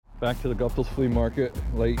Back to the Guptill flea market,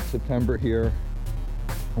 late September here.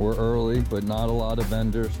 We're early, but not a lot of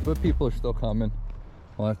vendors, but people are still coming.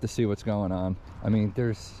 We'll have to see what's going on. I mean,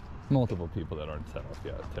 there's multiple people that aren't set up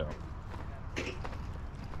yet, too.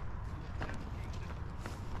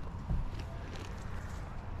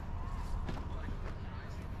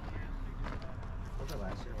 Was it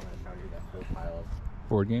last year when I found you that whole pile of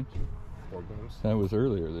Board games? board games? That was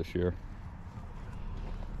earlier this year.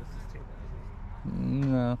 This is too bad.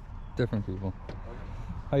 No, different people.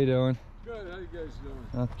 How you doing? Good, how you guys doing?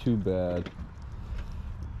 Not too bad.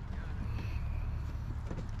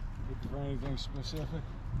 Looking for anything specific?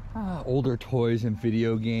 Older toys and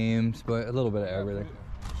video games, but a little bit of everything.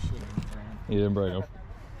 You didn't bring them.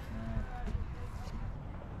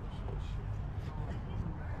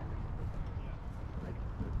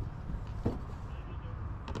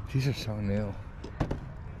 These are so new.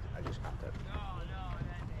 I just got that.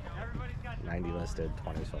 90 listed,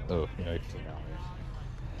 20 sold. Oh, yikes. $18.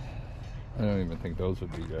 I don't even think those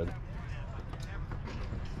would be good.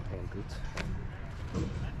 And boots.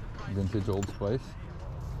 Vintage Old Spice.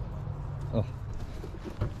 Oh.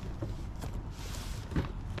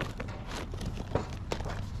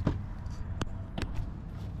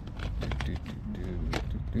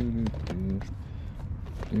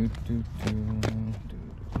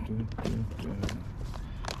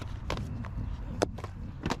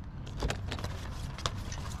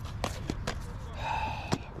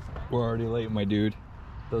 We're already late, my dude.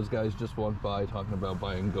 Those guys just walked by talking about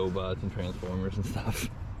buying GoBots and Transformers and stuff.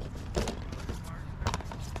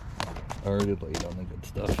 Already late on the good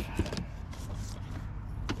stuff.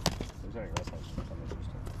 There's any wrestlers.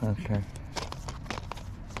 I'm interested. Okay.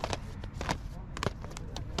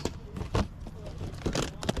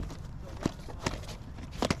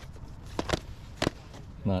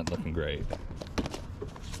 Not looking great.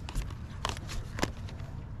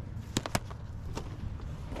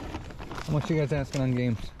 How much you guys asking on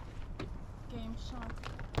games? Game shop.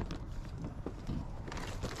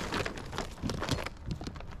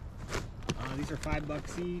 These are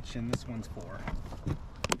 $5 each, and this one's $4.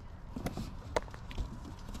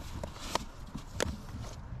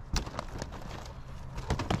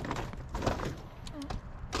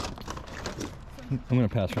 I'm gonna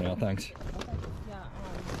pass for now, thanks. Yeah.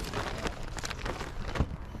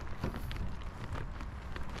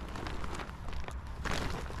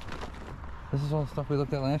 This is all the stuff we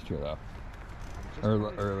looked at last year, though.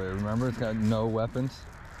 Earlier, remember? It's got no weapons.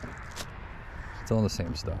 It's all the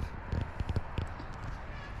same stuff.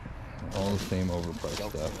 All the same overpriced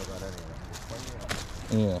stuff.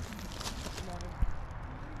 Yeah.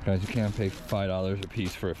 Guys, you can't pay $5 a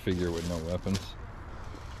piece for a figure with no weapons.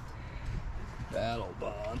 Battle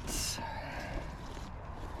bots.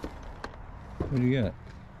 What do you get?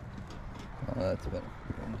 Oh, that's better.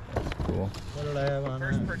 That's cool. What did I have on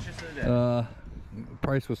First that? purchase of the day.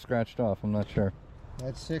 Price was scratched off. I'm not sure.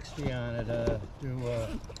 That's 60 on it. Do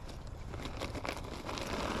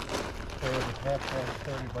half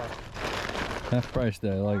price, $30. Half price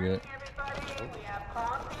day. I like it.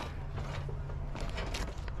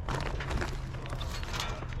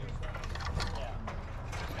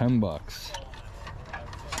 $10.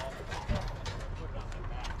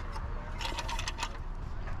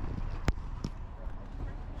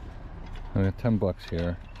 I got $10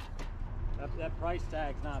 here. That price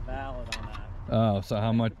tag's not valid on that. Oh, so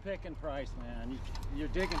how much? You're picking price, man. You're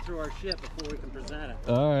digging through our shit before we can present it.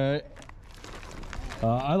 All right.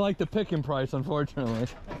 I like the picking price, unfortunately.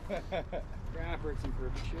 Crapper's in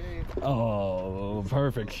perfect shape. Oh,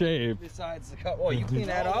 perfect shape. Besides the cut. Oh, you clean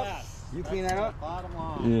that up? Yes. You clean that up? Bottom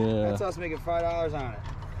line. Yeah. That's us making $5 on it.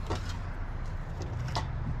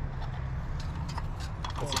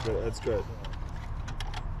 That's good. That's good.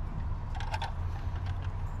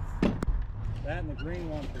 That and the green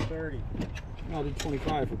one for 30. I'll do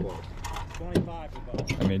 25 for both. 25 for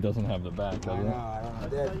both. I mean, it doesn't have the back, I does know, it? I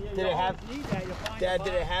don't know. You Did it have? always need that. You'll find Dad, the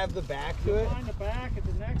did it back. have the back to You'll it? find the back at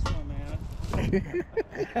the next one, man.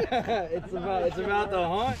 it's about the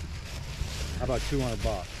hunt. How about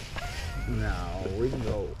 $200? No, we can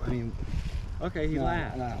go. I mean, Okay, he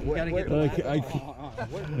laughed. no. You gotta get the Okay,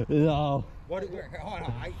 no. What? Hold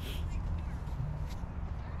on.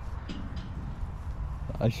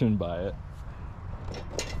 I shouldn't buy it.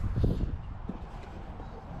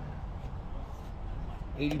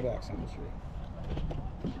 $80 on the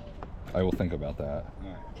tree. I will think about that. All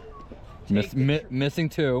right. Missing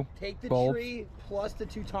two. Take the Bulbs. tree plus the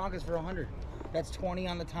 2 Tonkas for 100. That's 20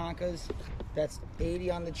 on the Tonkas. That's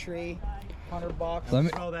 80 on the tree. $100. Let me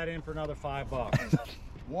Throw that in for another $5.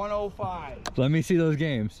 105. let me see those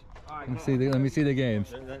games. All right, Let me see the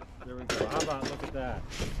games. There we go. How about look at that?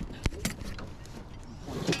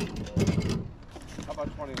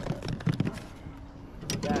 about 20 on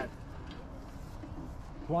that. That.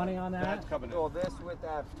 20 on that? That's coming in. Well, this with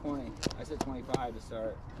that 20. I said 25 to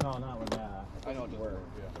start. No, not with that. I know what Word.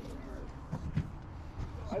 yeah.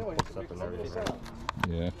 I know what Stuff and everything.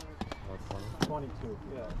 Yeah. 22.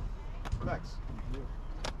 Yeah. Thanks.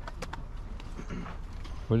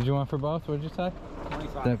 What did you want for both? What did you say?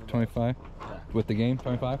 25. That 25? Yeah. With the game,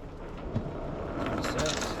 25?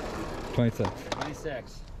 26. 26.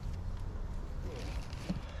 26.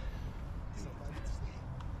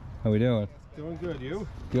 How we doing? Doing good, you?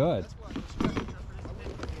 Good.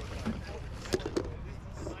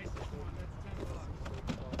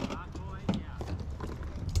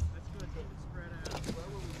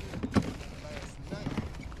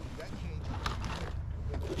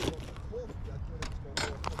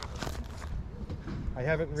 I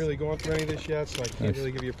haven't really gone through any of this yet, so I can't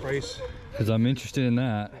really give you a price. Because I'm interested in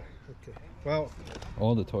that. Okay. Well,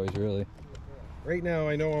 All the toys, really. right now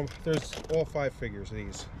I know there's all 5 figures of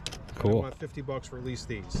these. Cool. I want $50 for at least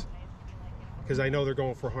these. Because I know they're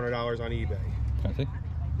going for $100 on eBay. Can I see?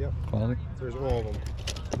 Yep. Quality? There's all of them.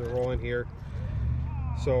 They're all in here.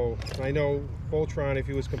 So I know Voltron if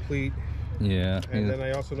he was complete. Yeah. And then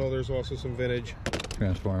I also know there's also some vintage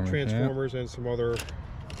Transformers. and some other.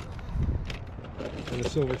 And the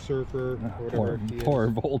Silver Surfer, or whatever he is. Poor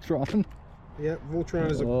Voltron. Yeah, Voltron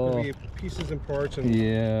is could be pieces and parts and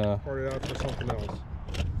Yeah. parted out for something else.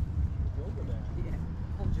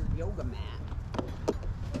 Hold your yoga mat.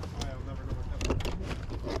 I'll never know what that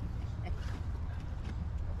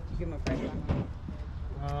You give him a price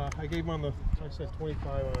on I gave him on the, I said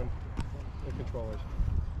 25 on the controllers.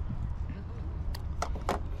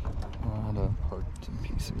 A lot of parts and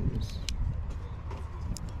pieces.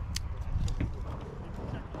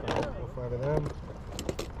 All 5 of them.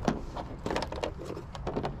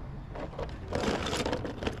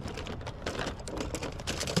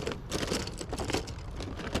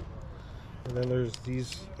 And then there's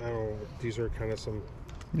these, I don't know, these are kind of some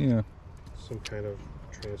kind of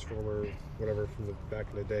transformer, whatever, from the back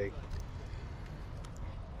in the day.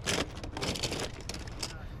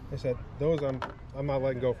 I said those I'm not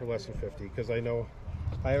letting go for less than 50 because I know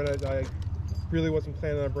I really wasn't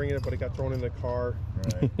planning on bringing it, but it got thrown in the car.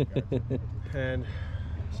 Right. Gotcha. And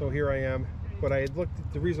so here I am. But I had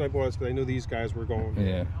looked. The reason I bought it is because I knew these guys were going.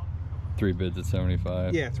 Yeah. 3 bids at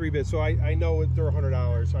 75. Yeah, 3 bids. So I know they're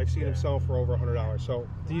 $100. I've seen them sell for over $100. So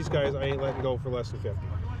these guys I ain't letting go for less than 50.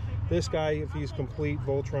 This guy, if he's complete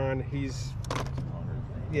Voltron, he's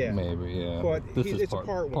Maybe, yeah. But it's part, a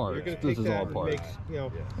part one. parts. You're gonna This take is that all and parts. make, you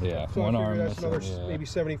know. Yeah, So one I arm figure that's another missing, yeah. maybe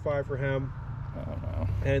 75 for him. I don't know.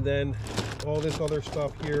 And then all this other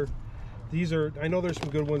stuff here. These are, I know there's some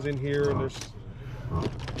good ones in here, and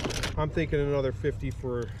I'm thinking another 50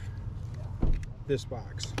 for this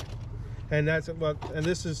box. And that's what, and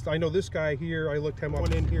this is, I know this guy here, I looked him up.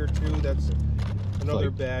 One in here too, that's another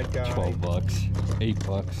Like bad guy. $12,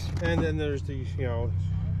 $8. And then there's the, you know,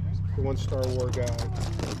 the one Star Wars guy.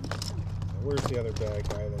 Where's the other bad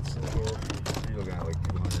guy that's in here? You're looking at like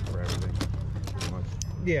 200 for everything, pretty much.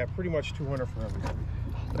 Yeah, pretty much 200 for everything.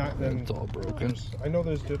 Not then. It's all broken. I know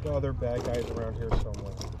there's the other bad guys around here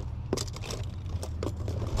somewhere.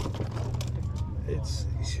 It's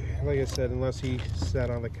like I said, unless he sat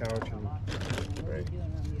on the couch and. Right.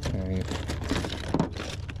 Okay.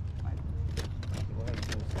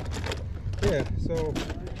 Yeah, so.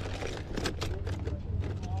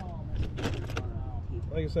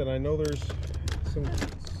 Like I said, I know there's some.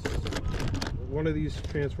 One of these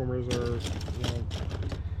Transformers are, you know.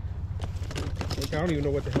 Like, I don't even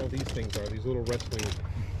know what the hell these things are. These little wrestling.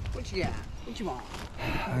 What you got? What you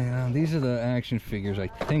want? These are the action figures I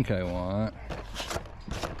think I want.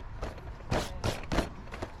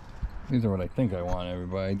 These are what I think I want,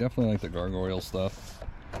 everybody. I definitely like the gargoyle stuff.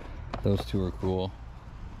 Those two are cool.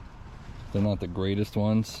 They're not the greatest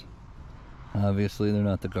ones. Obviously, they're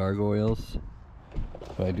not the gargoyles.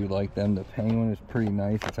 But I do like them. The penguin is pretty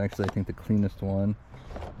nice. It's actually, I think, the cleanest one.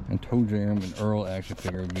 And Toe Jam and Earl action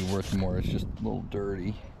figure would be worth more. It's just a little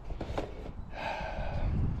dirty.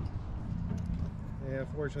 Yeah,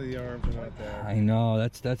 unfortunately the arms are not there. I know.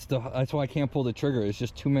 That's why I can't pull the trigger. It's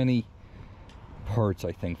just too many parts,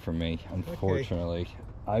 I think, for me. Unfortunately,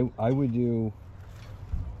 okay. I would do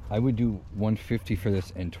 150 for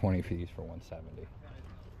this and 20 for these for 170.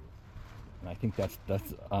 And I think that's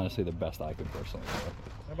honestly the best I could personally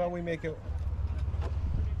do. How about we make it?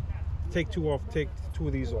 Take 2 off. Take 2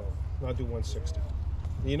 of these off. And I'll do 160.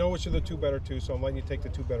 You know which are the 2 better 2, so I'm letting you take the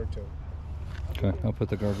 2 better 2. Okay, I'll put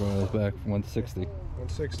the gargoyles back. 160.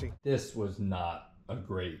 160. This was not a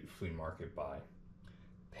great flea market buy.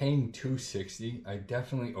 Paying $260, I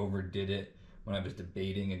definitely overdid it, when I was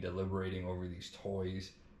debating and deliberating over these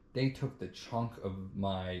toys. They took the chunk of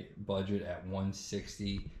my budget at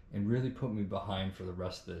 $160 and really put me behind for the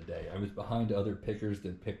rest of the day. I was behind other pickers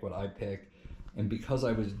that pick what I pick, and because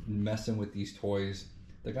I was messing with these toys,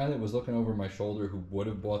 the guy that was looking over my shoulder who would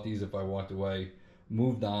have bought these if I walked away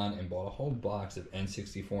moved on and bought a whole box of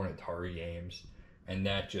N64 and Atari games, and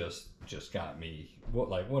that just got me,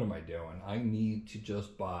 what am I doing? I need to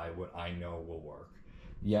just buy what I know will work.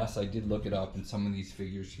 Yes, I did look it up, and some of these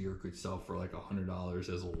figures here could sell for like $100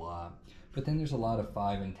 as a lot, but then there's a lot of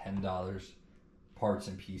 $5 and $10 parts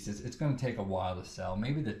and pieces. It's going to take a while to sell.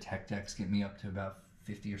 Maybe the tech decks get me up to about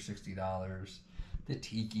 $50 or $60. The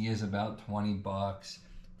Tiki is about 20 bucks.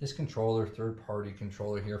 This controller, third-party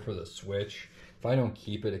controller here for the Switch, if I don't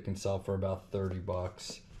keep it, it can sell for about 30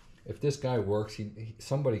 bucks. If this guy works,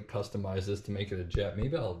 somebody customized this to make it a jet.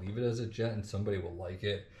 Maybe I'll leave it as a jet and somebody will like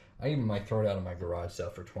it. I even might throw it out of my garage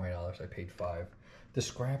sale for $20. I paid $5. The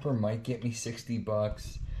scrapper might get me 60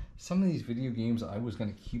 bucks. Some of these video games I was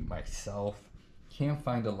going to keep myself. Can't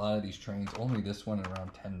find a lot of these trains. Only this one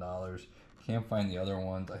around $10. Can't find the other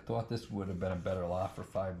ones. I thought this would have been a better lot for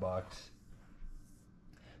 $5.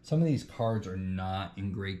 Some of these cards are not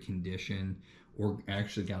in great condition, or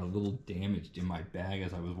actually got a little damaged in my bag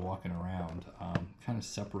as I was walking around, kind of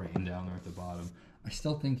separating down there at the bottom. I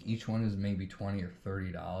still think each one is maybe $20 or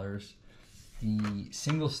 $30. The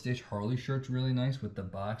single stitch Harley shirt's really nice with the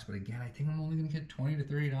box, but again, I think I'm only gonna get $20 to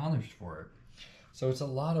 $30 for it. So it's a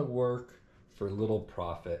lot of work for little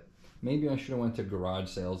profit. Maybe I should have went to garage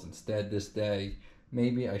sales instead this day.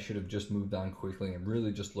 Maybe I should have just moved on quickly and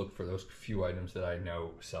really just looked for those few items that I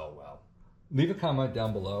know sell well. Leave a comment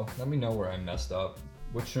down below. Let me know where I messed up.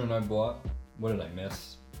 What shouldn't I bought? What did I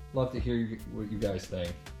miss? Love to hear what you guys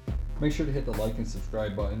think. Make sure to hit the like and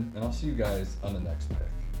subscribe button, and I'll see you guys on the next pick.